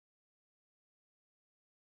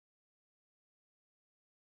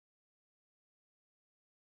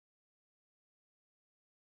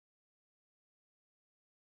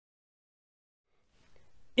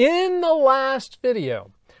In the last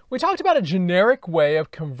video, we talked about a generic way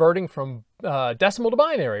of converting from decimal to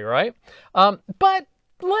binary, right? But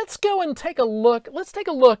let's go and take a look. Let's take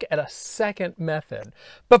a look at a second method.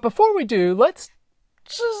 But before we do, let's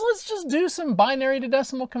just do some binary to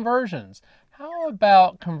decimal conversions. How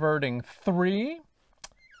about converting 3,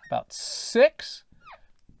 about 6,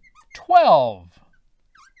 12,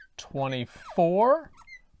 24,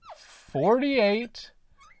 48,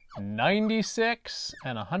 96,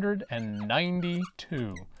 and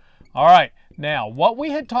 192. All right, now what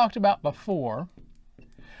we had talked about before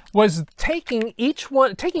was taking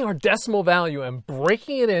our decimal value and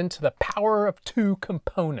breaking it into the power of 2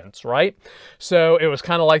 components, right? So it was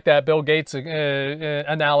kind of like that Bill Gates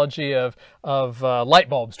analogy of light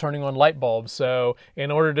bulbs, turning on light bulbs. So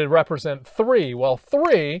in order to represent 3, well,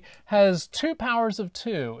 3 has 2 powers of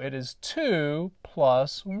 2. It is 2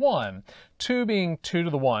 plus 1. 2 being 2 to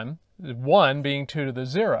the 1, 1 being 2 to the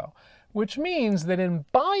 0, which means that in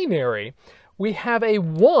binary, we have a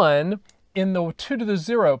 1 in the 2 to the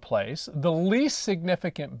 0 place, the least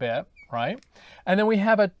significant bit, right? And then we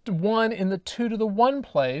have a 1 in the 2 to the 1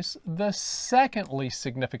 place, the second least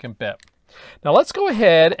significant bit. Now let's go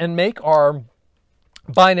ahead and make our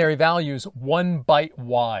binary values 1 byte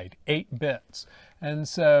wide, 8 bits. And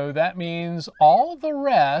so that means all the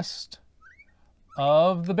rest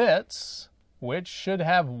of the bits, which should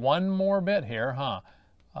have one more bit here,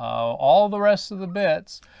 all the rest of the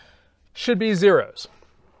bits should be zeros.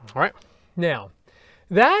 All right. Now,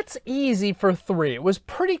 that's easy for 3. It was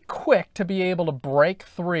pretty quick to be able to break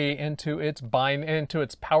 3 into its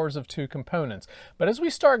powers of 2 components. But as we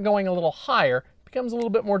start going a little higher, it becomes a little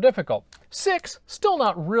bit more difficult. 6, still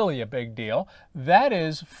not really a big deal. That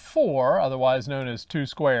is 4, otherwise known as 2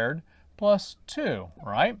 squared, plus 2,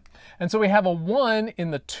 right? And so we have a 1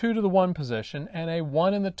 in the 2 to the 1 position and a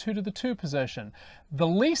 1 in the 2 to the 2 position. The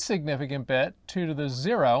least significant bit, 2 to the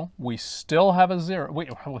 0, we still have a 0.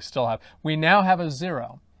 We now have a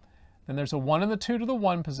 0. Then there's a 1 in the 2 to the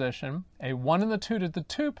 1 position, a 1 in the 2 to the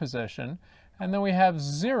 2 position, and then we have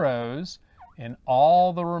zeros in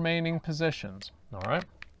all the remaining positions. All right?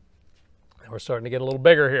 And we're starting to get a little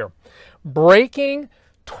bigger here. Breaking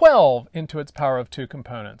 12 into its power of 2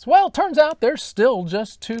 components. Well, it turns out there's still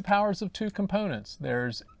just 2 powers of 2 components.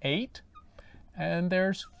 There's 8 and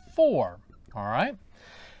there's 4. All right?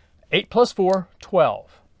 8 plus 4,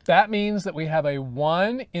 12. That means that we have a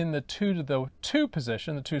 1 in the 2 to the 2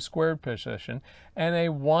 position, the 2 squared position, and a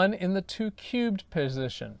 1 in the 2 cubed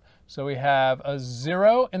position. So we have a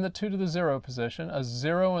 0 in the 2 to the 0 position, a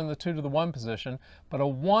 0 in the 2 to the 1 position, but a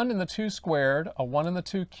 1 in the 2 squared, a 1 in the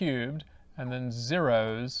 2 cubed, and then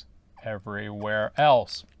zeros everywhere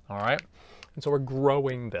else. All right? And so we're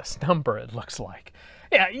growing this number, it looks like.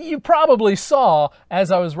 Yeah, you probably saw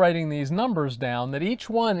as I was writing these numbers down that each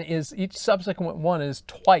subsequent one is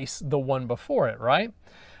twice the one before it, right?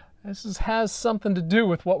 This has something to do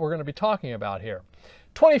with what we're going to be talking about here.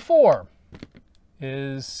 24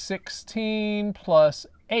 is 16 plus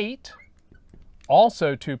 8.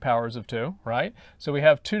 Also 2 powers of 2, right? So we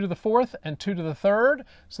have 2 to the 4th and 2 to the 3rd.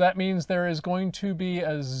 So that means there is going to be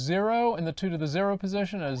a 0 in the 2 to the 0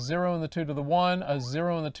 position, a 0 in the 2 to the 1, a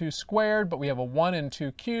 0 in the 2 squared, but we have a 1 in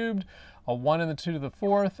 2 cubed, a 1 in the 2 to the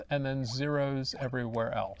 4th, and then zeros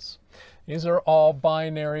everywhere else. These are all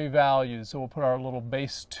binary values, so we'll put our little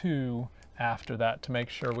base 2 after that to make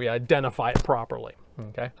sure we identify it properly,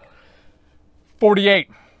 okay? 48.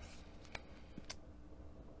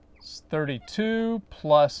 32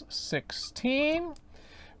 plus 16,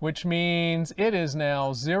 which means it is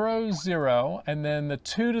now 0, 0, and then the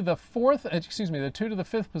 2 to the 4th, the 2 to the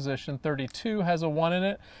 5th position, 32 has a 1 in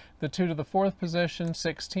it, the 2 to the 4th position,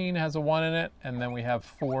 16 has a 1 in it, and then we have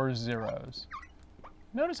 4 zeros.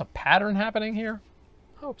 Notice a pattern happening here?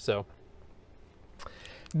 I hope so.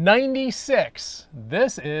 96,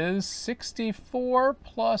 this is 64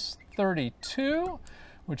 plus 32,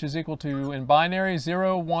 which is equal to, in binary,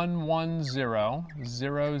 0, 1, 1, 0,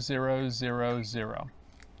 0, 0, 0, 0.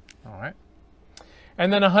 All right.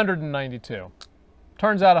 And then 192.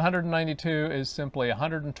 Turns out 192 is simply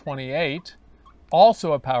 128,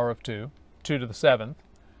 also a power of 2, 2 to the 7th,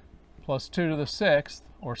 plus 2 to the 6th,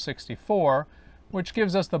 or 64, which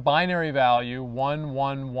gives us the binary value 1,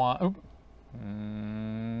 1, 1,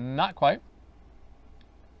 not quite.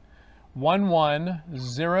 1, 1,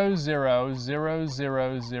 0, 0, 0,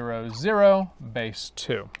 0, 0, 0, base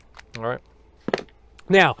 2. All right.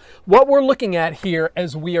 Now, what we're looking at here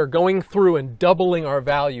as we are going through and doubling our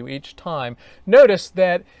value each time, notice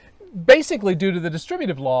that basically due to the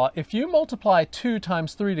distributive law, if you multiply 2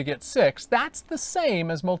 times 3 to get 6, that's the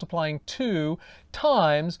same as multiplying 2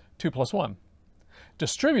 times 2 plus 1.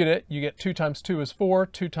 distribute it, you get 2 times 2 is 4,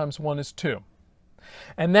 2 times 1 is 2.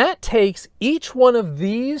 And that takes each one of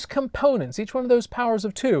these components, each one of those powers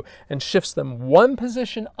of 2, and shifts them one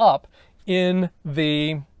position up in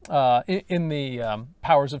the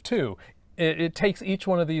powers of 2. It takes each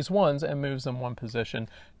one of these ones and moves them one position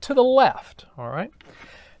to the left, all right?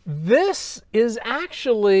 This is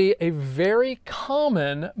actually a very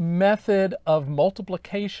common method of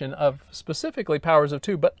multiplication of specifically powers of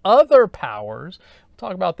 2, but other powers, we'll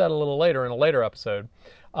talk about that a little later in a later episode,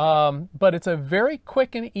 but it's a very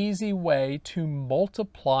quick and easy way to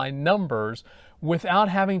multiply numbers without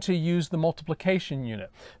having to use the multiplication unit.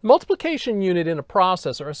 The multiplication unit in a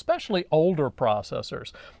processor, especially older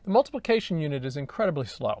processors, the multiplication unit is incredibly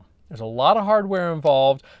slow. There's a lot of hardware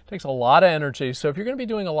involved, it takes a lot of energy, so if you're going to be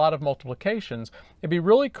doing a lot of multiplications, it'd be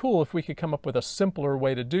really cool if we could come up with a simpler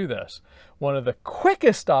way to do this. One of the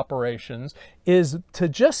quickest operations is to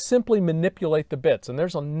just simply manipulate the bits, and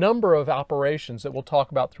there's a number of operations that we'll talk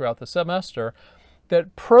about throughout the semester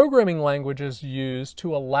that programming languages use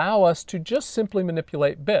to allow us to just simply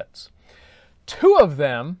manipulate bits. 2 of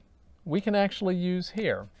them we can actually use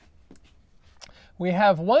here. We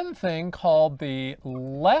have one thing called the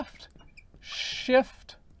left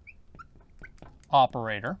shift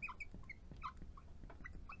operator,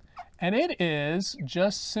 and it is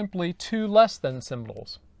just simply 2 less than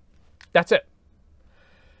symbols. That's it.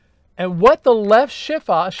 And what the left shift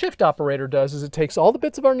operator does is it takes all the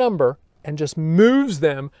bits of our number and just moves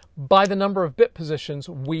them by the number of bit positions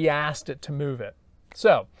we asked it to move it.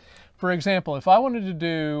 So, for example, if I wanted to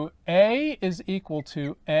do A is equal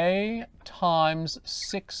to A times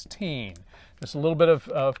 16, there's a little bit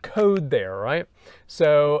of code there, right?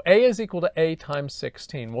 So A is equal to A times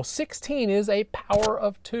 16. Well, 16 is a power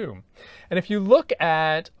of 2. And if you look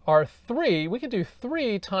at our 3, we could do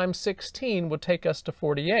 3 times 16 would take us to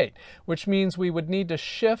 48, which means we would need to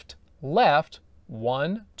shift left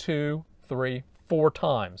 1, 2, 3, 4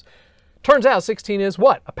 times. Turns out 16 is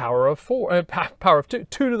what? A power of 4, power of 2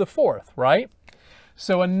 to the 4th, right?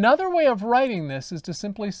 So another way of writing this is to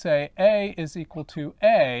simply say A is equal to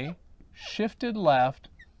A shifted left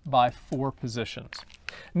by 4 positions.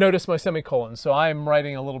 Notice my semicolons. So I'm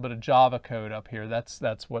writing a little bit of Java code up here.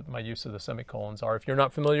 That's what my use of the semicolons are. If you're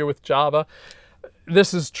not familiar with Java,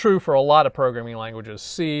 this is true for a lot of programming languages.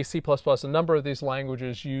 C, C++, a number of these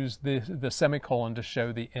languages use the semicolon to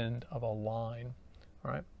show the end of a line,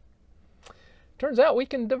 all right? Turns out we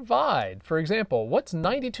can divide. For example, what's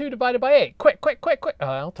 92 divided by 8? Quick, quick, quick, quick.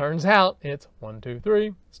 Well, turns out it's 1, 2,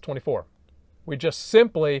 3. It's 24. We just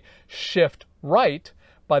simply shift right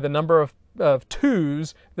by the number of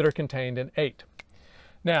 2's that are contained in 8.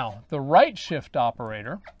 Now, the right shift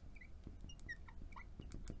operator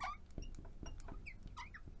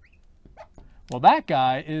well, that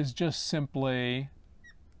guy is just simply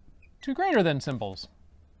 2 greater than symbols.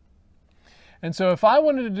 And so if I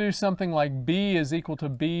wanted to do something like B is equal to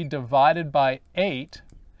B divided by 8,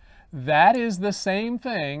 that is the same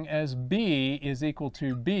thing as B is equal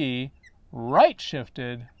to B right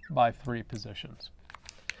shifted by 3 positions.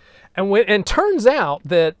 And turns out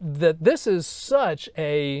that this is such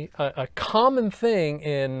a common thing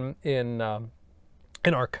in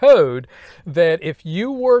our code that if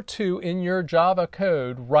you were to, in your Java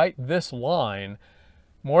code, write this line,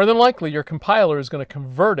 more than likely your compiler is going to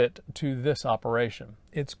convert it to this operation.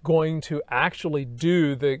 It's going to actually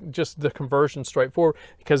do just the conversion straightforward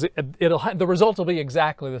because the result will be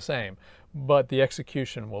exactly the same, but the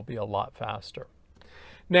execution will be a lot faster.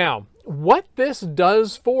 Now, what this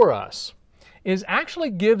does for us is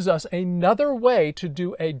actually gives us another way to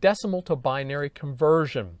do a decimal to binary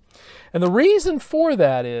conversion. And the reason for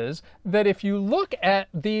that is that if you look at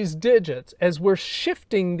these digits as we're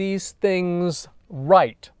shifting these things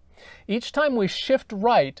right, each time we shift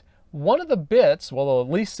right, one of the bits, well,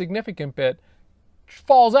 the least significant bit,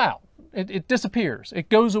 falls out. It disappears. It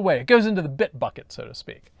goes away. It goes into the bit bucket, so to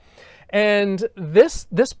speak. And this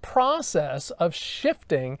process of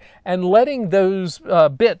shifting and letting those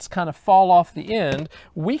bits kind of fall off the end,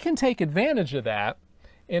 we can take advantage of that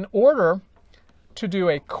in order to do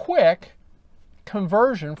a quick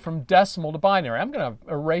conversion from decimal to binary. I'm going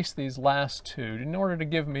to erase these last 2 in order to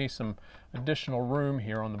give me some additional room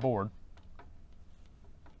here on the board.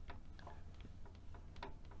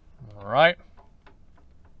 All right.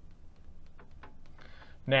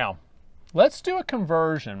 Now, let's do a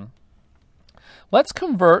conversion. Let's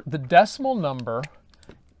convert the decimal number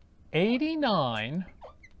 89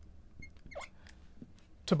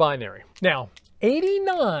 to binary. Now,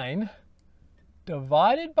 89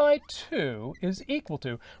 divided by 2 is equal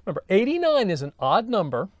to, remember, 89 is an odd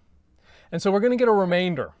number, and so we're going to get a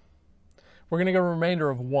remainder. we're going to get a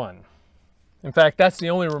remainder of 1. In fact, that's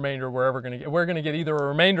the only remainder we're ever going to get. We're going to get either a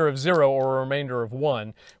remainder of 0 or a remainder of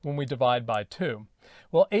 1 when we divide by 2.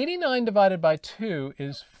 Well, 89 divided by 2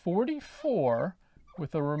 is 44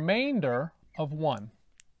 with a remainder of 1.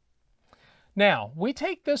 Now, we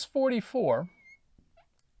take this 44,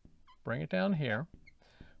 bring it down here.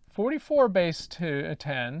 44 base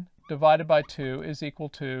 10 divided by 2 is equal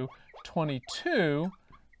to 22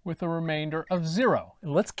 with a remainder of 0.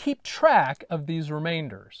 And let's keep track of these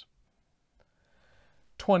remainders.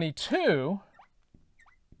 22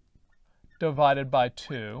 divided by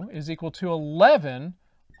 2 is equal to 11,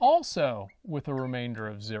 also with a remainder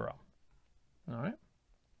of 0. All right.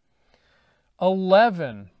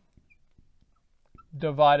 11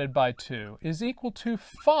 divided by 2 is equal to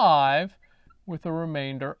 5 with a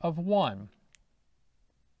remainder of 1.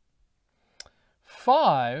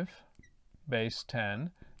 5 base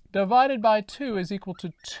 10 divided by 2 is equal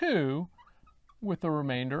to 2 with a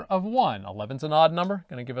remainder of 1. 11's an odd number,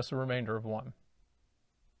 going to give us a remainder of 1.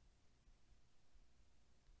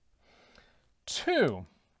 2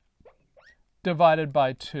 divided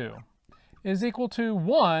by 2 is equal to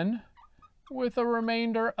 1 with a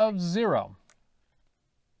remainder of 0.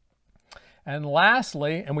 And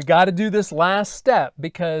lastly, and we got to do this last step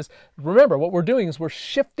because remember what we're doing is we're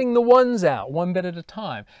shifting the ones out one bit at a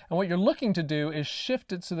time. And what you're looking to do is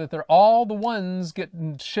shift it so that all the ones get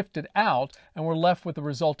shifted out and we're left with the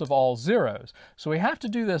result of all zeros. So we have to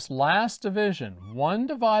do this last division. 1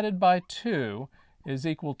 divided by 2 is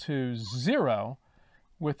equal to 0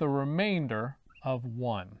 with a remainder of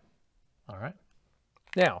 1. All right.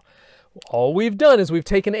 Now, all we've done is we've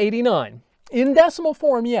taken 89. In decimal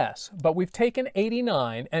form, yes, but we've taken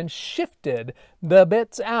 89 and shifted the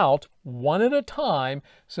bits out one at a time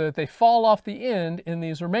so that they fall off the end in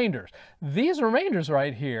these remainders. These remainders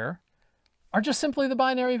right here are just simply the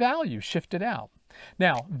binary value shifted out.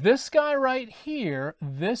 Now, this guy right here,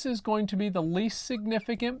 this is going to be the least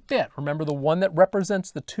significant bit. Remember, the one that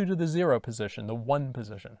represents the 2 to the 0 position, the 1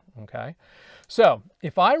 position, okay? So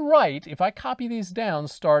if I copy these down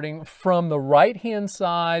starting from the right-hand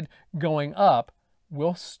side going up,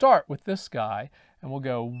 we'll start with this guy and we'll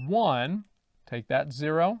go 1, take that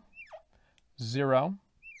 0, 0,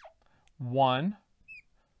 1,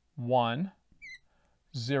 1,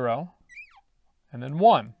 0, and then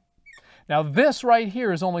 1. Now this right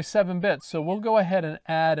here is only 7 bits, so we'll go ahead and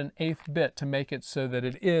add an 8th bit to make it so that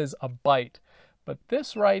it is a byte. But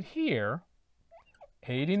this right here,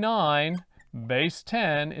 89 base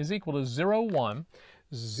 10 is equal to 0, 1,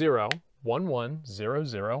 0, 1, 1, 0,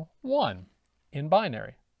 0, 1 in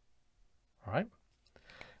binary. All right.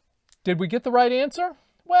 Did we get the right answer?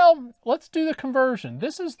 Well, let's do the conversion.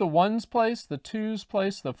 This is the 1's place, the 2's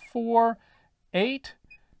place, the 4, 8,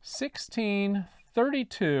 16,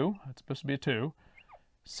 32, that's supposed to be a 2,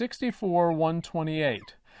 64, 128.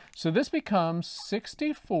 So this becomes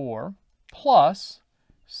 64 plus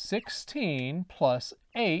 16 plus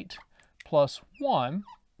 8 plus 1.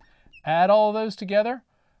 Add all those together,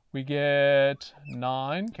 we get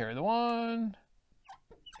 9, carry the 1,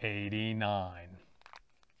 89.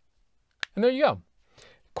 And there you go.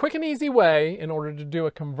 Quick and easy way in order to do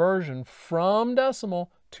a conversion from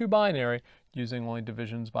decimal to binary using only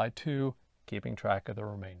divisions by 2, keeping track of the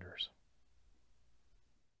remainders.